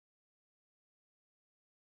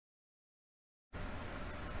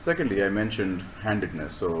Secondly, I mentioned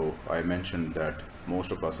handedness. So I mentioned that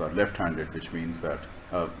most of us are left-handed, which means that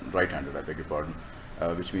right-handed, I beg your pardon,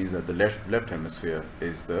 which means that the left hemisphere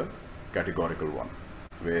is the categorical one,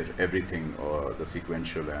 where everything, the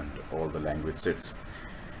sequential and all the language sits.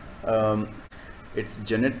 It's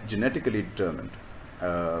genetically determined,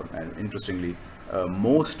 and interestingly,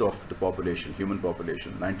 most of the population, human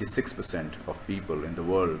population, 96% of people in the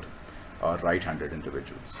world are right-handed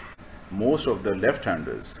individuals. Most of the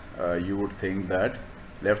left-handers, you would think that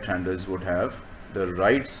left-handers would have the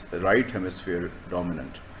right hemisphere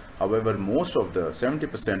dominant. However, most of the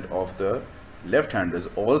 70% of the left-handers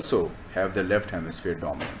also have the left hemisphere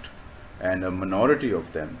dominant, and a minority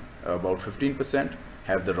of them, about 15%,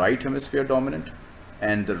 have the right hemisphere dominant,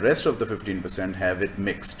 and the rest of the 15% have it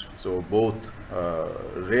mixed. So both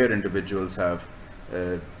rare individuals have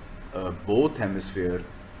both hemisphere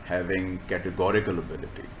having categorical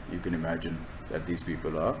ability. You can imagine that these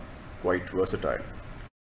people are quite versatile.